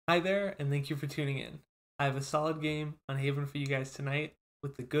Hi there, and thank you for tuning in. I have a solid game on Haven for you guys tonight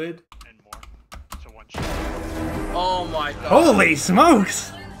with the good and more. So one shot. Oh my god. Holy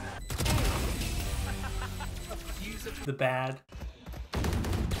smokes! The bad.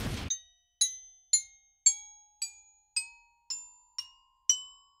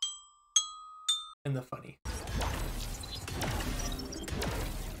 And the funny.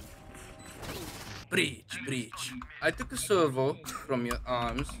 Breach. I took a servo from your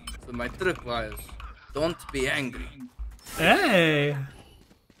arms, so my trick was, don't be angry. Hey!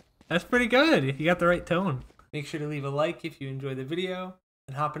 That's pretty good. You got the right tone. Make sure to leave a like if you enjoy the video,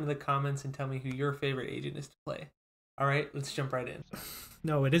 and hop into the comments and tell me who your favorite agent is to play. Alright, let's jump right in.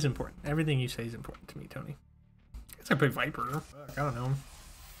 No, it is important. Everything you say is important to me, Tony. I guess I play Viper. I don't know.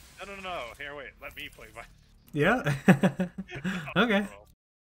 No. Here, wait. Let me play Viper. Yeah? Okay.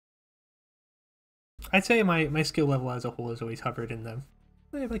 I'd say my skill level as a whole has always hovered in the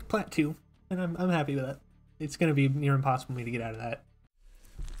like plat 2, and I'm happy with that. It's gonna be near impossible for me to get out of that.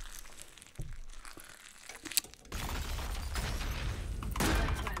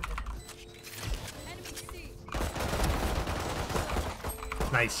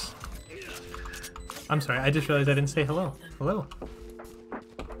 Nice. I'm sorry, I just realized I didn't say hello. Hello.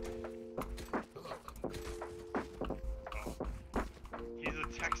 He's a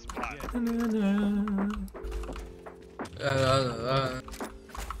text bot.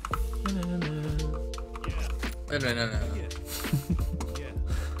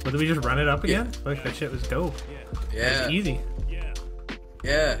 Well, did we just run it up again? Like that shit was dope. Yeah. It was easy.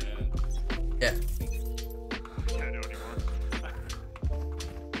 Yeah. Can't do it anymore.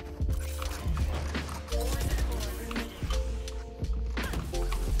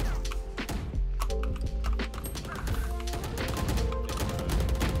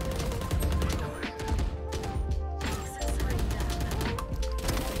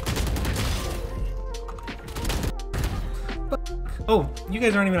 Oh, you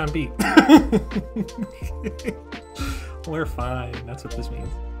guys aren't even on beat. We're fine. That's what this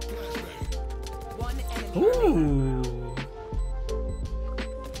means. Ooh.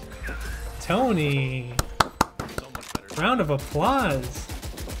 Tony. Round of applause.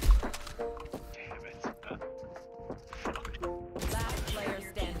 Damn it. Last player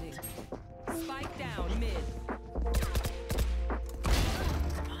standing. Spike down mid.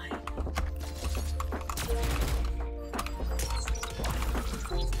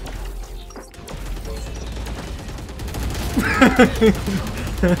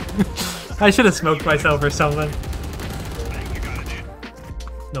 I should have smoked myself or something. I think you got it, dude.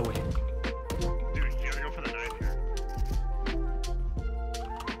 No way. Dude, you gotta go for the knife here.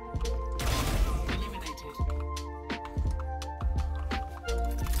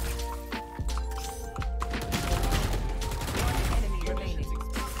 One enemy remaining.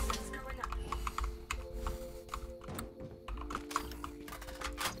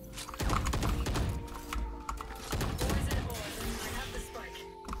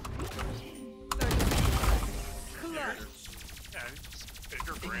 Yeah, just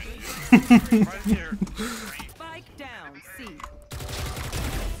bigger brain. Right here. Spike down C.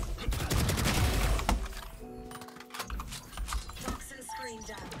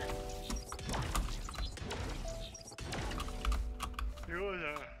 There was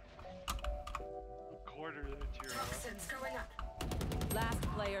a quarter to your Last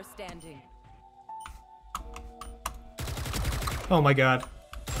player standing. Oh my god.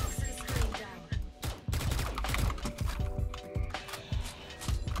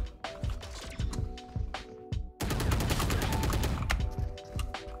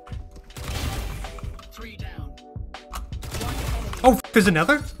 Oh, there's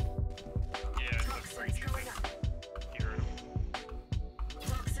another? Yeah, it looks like you heard him.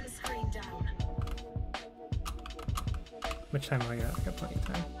 Much time do I got? I got plenty of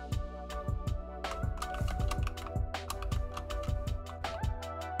time.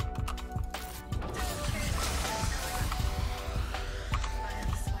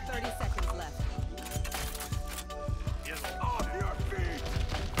 Seconds left. He has off your feet.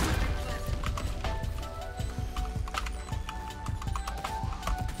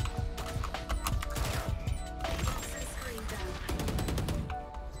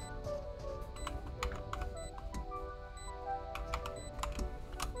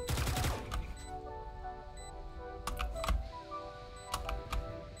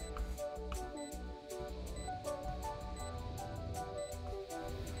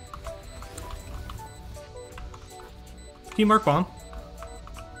 Can you mark bomb?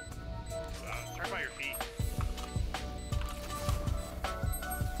 Turn by your feet.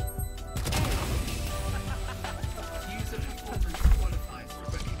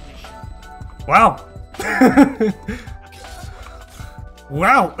 Wow.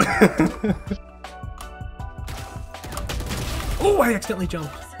 Wow. Oh, I accidentally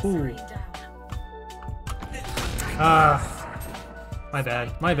jumped. Ooh. My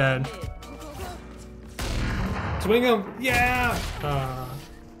bad. My bad. Swing him. Yeah.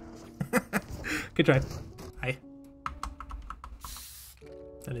 Good try. Hi.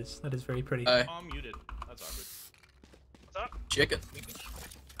 That is very pretty. Hi. Oh, I'm muted. That's awkward. What's up? Chicken.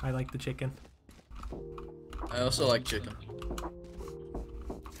 I like the chicken. I also like chicken.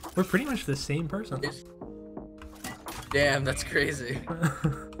 We're pretty much the same person. Damn, that's crazy. Yeah.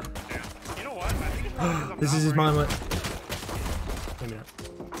 You know what? I think it's probably 'cause I'm This not is his wearing- moment. Maybe not.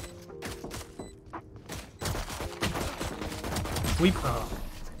 Oh,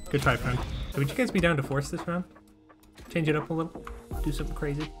 good try, friend. So would you guys be down to force this round? Change it up a little? Do something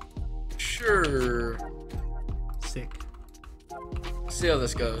crazy? Sure. Sick. See how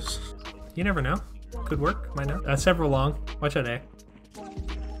this goes. You never know. Could work, might not. Several long. Watch out, A.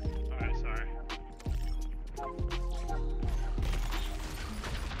 Alright, sorry.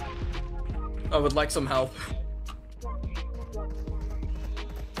 I would like some help.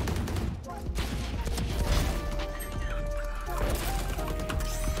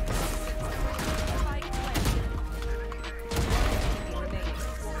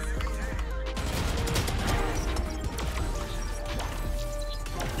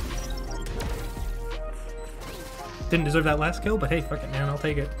 Didn't deserve that last kill, but hey, fuck it, man. I'll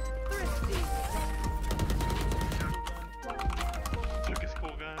take it. Took his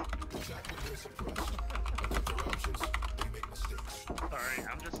cool gun. Sorry,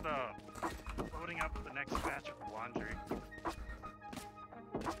 I'm just loading up the next batch of laundry.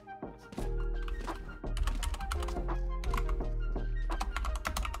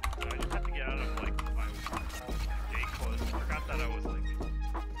 I just have to get out of like my day clothes. I forgot that I was like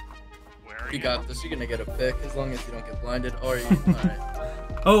wearing You it. got this. You're gonna get a pick as long as you don't get blinded. Or you. Alright.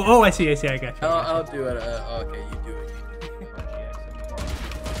 Oh, I see, I got you. I'll do it. Okay, you do it.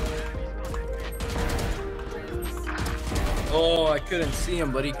 Oh, I couldn't see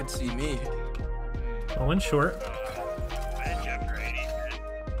him, but he could see me. Oh, one short. I had Jeff for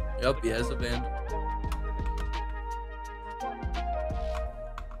 80. Yep, he has a band.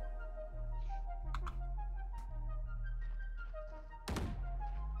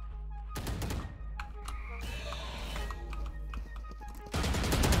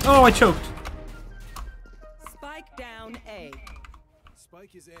 Oh, I choked. Spike down A.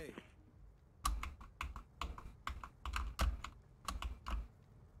 Spike is A.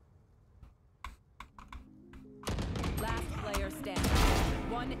 Last player standing.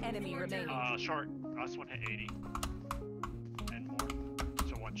 One enemy remaining. Short. Last one hit 80. And more.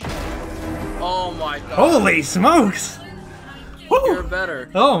 So one shot. Oh my god. Holy smokes! You're Woo! better.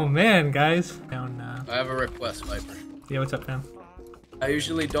 Oh man, guys. Down. I have a request, Viper. Yeah, what's up, fam? I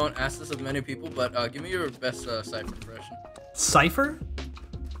usually don't ask this of many people, but give me your best Cypher impression. Cypher?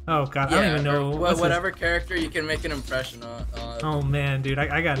 Oh god, I don't even know. or what's his- whatever character you can make an impression on. Oh man, dude,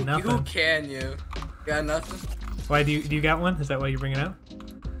 I got Who nothing. can you? Got nothing? Why do you got one? Is that why you bring it out?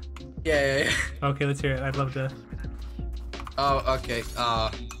 Yeah. Okay, let's hear it. I'd love to. Oh, okay.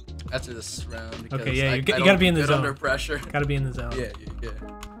 After this round. Because Okay, yeah, I you don't gotta be in the get zone. under pressure. Gotta be in the zone. Yeah.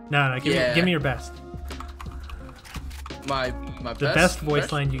 No, Yeah. give me your best. My The best voice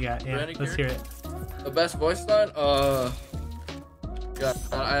impression? line you got. Yeah, Renegade? let's hear it. The best voice line? God,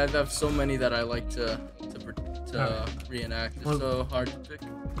 I have so many that I like to Alright. reenact. It's Well- so hard to pick.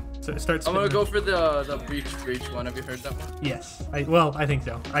 So start. I'm gonna spitting go it. for the breach one. Have you heard that one? Yes. I think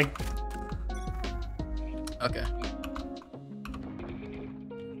so. Okay.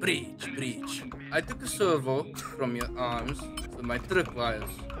 Breach. I took a servo from your arms, so my trick lies.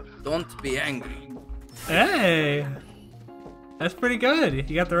 Don't be angry. Hey, that's pretty good.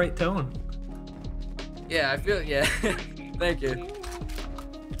 You got the right tone. Yeah, I feel. Yeah. Thank you.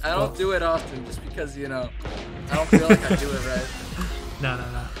 I don't do it often, just because I don't feel like I do it right. No.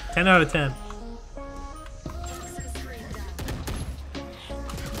 10 out of 10.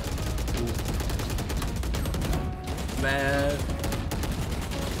 Man.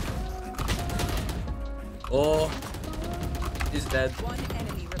 Oh. He's dead. One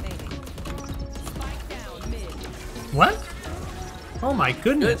enemy remaining. Spike down mid. What? Oh my Good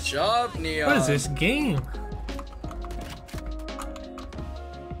goodness. job, Neon. What is this game?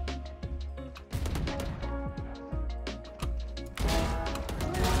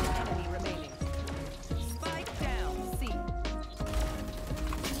 Enemy remaining. Spike down C.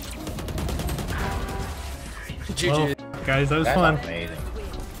 GG. Well, guys, that was That's fun. amazing.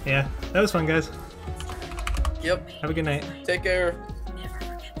 Yeah, that was fun, guys. Yep. Have a good night. Take care.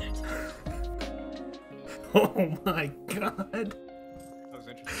 Oh my god. That was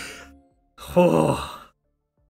interesting. Oh.